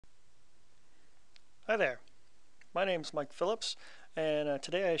Hi there, my name is Mike Phillips, and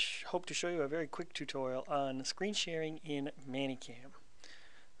today I hope to show you a very quick tutorial on screen sharing in ManyCam.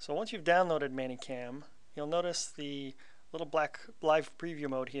 So once you've downloaded ManyCam, you'll notice the little black live preview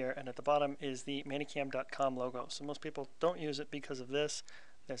mode here, and at the bottom is the ManyCam.com logo. So most people don't use it because of this.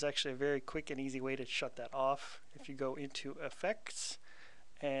 There's actually a very quick and easy way to shut that off. If you go into Effects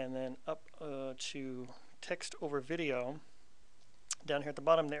and then up to Text over Video, down here at the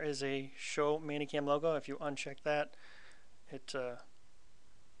bottom there is a Show ManyCam logo. If you uncheck that, it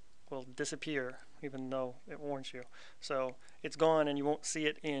will disappear even though it warns you. So it's gone and you won't see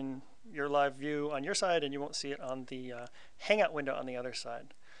it in your live view on your side, and you won't see it on the Hangout window on the other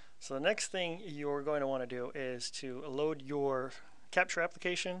side. So the next thing you're going to want to do is to load your capture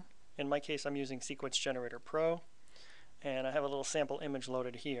application. In my case, I'm using Sequence Generator Pro, and I have a little sample image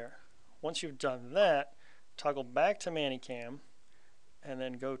loaded here. Once you've done that, toggle back to ManyCam and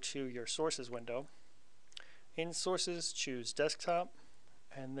then go to your Sources window. In Sources, choose Desktop,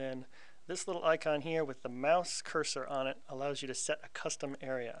 and then this little icon here with the mouse cursor on it allows you to set a custom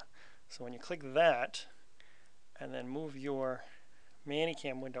area. So when you click that and then move your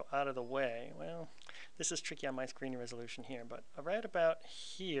ManyCam window out of the way, well, this is tricky on my screen resolution here, but right about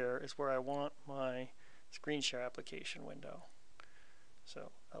here is where I want my screen share application window. So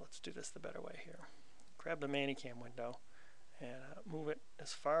let's do this the better way here. Grab the ManyCam window and move it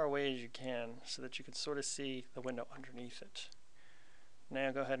as far away as you can so that you can sort of see the window underneath it. Now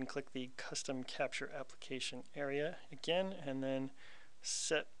go ahead and click the Custom Capture Application area again, and then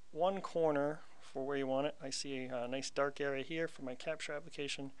set one corner for where you want it. I see a nice dark area here for my capture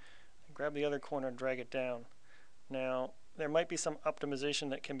application. Grab the other corner and drag it down. Now there might be some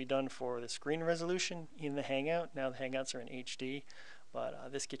optimization that can be done for the screen resolution in the Hangout. Now the Hangouts are in HD,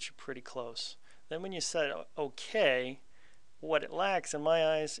 but this gets you pretty close. Then when you set OK, what it lacks in my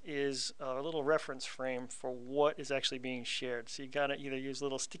eyes is a little reference frame for what is actually being shared. So you gotta either use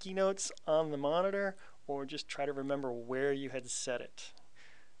little sticky notes on the monitor or just try to remember where you had set it.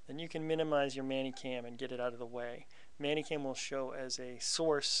 Then you can minimize your ManyCam and get it out of the way. ManyCam will show as a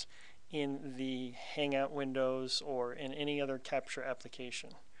source in the Hangout windows or in any other capture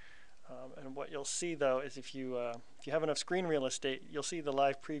application. And what you'll see though is if you have enough screen real estate, you'll see the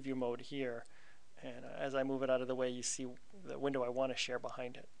live preview mode here. And as I move it out of the way, you see the window I want to share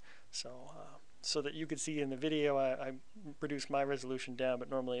behind it. So that you could see in the video, I reduced my resolution down, but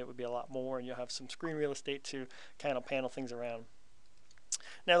normally it would be a lot more, and you'll have some screen real estate to kind of panel things around.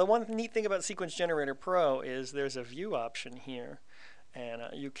 Now the one neat thing about Sequence Generator Pro is there's a view option here, and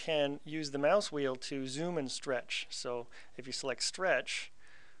you can use the mouse wheel to zoom and stretch. So if you select stretch,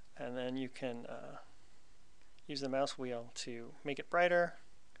 and then you can use the mouse wheel to make it brighter,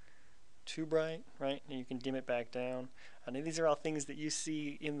 too bright, right? And you can dim it back down. And these are all things that you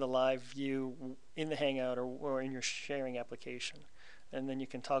see in the live view in the Hangout or in your sharing application. And then you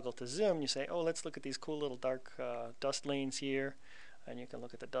can toggle to zoom. You say, oh, let's look at these cool little dark dust lanes here. And you can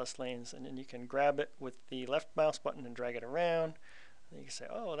look at the dust lanes, and then you can grab it with the left mouse button and drag it around. And you can say,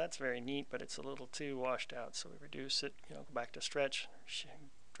 oh, that's very neat, but it's a little too washed out. So we reduce it, go back to stretch,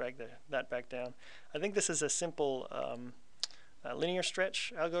 drag that back down. I think this is a simple linear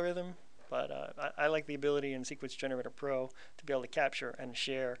stretch algorithm. But I like the ability in Sequence Generator Pro to be able to capture and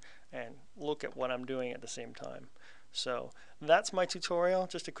share and look at what I'm doing at the same time. So that's my tutorial,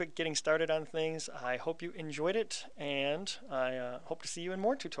 just a quick getting started on things. I hope you enjoyed it, and I hope to see you in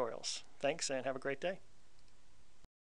more tutorials. Thanks, and have a great day.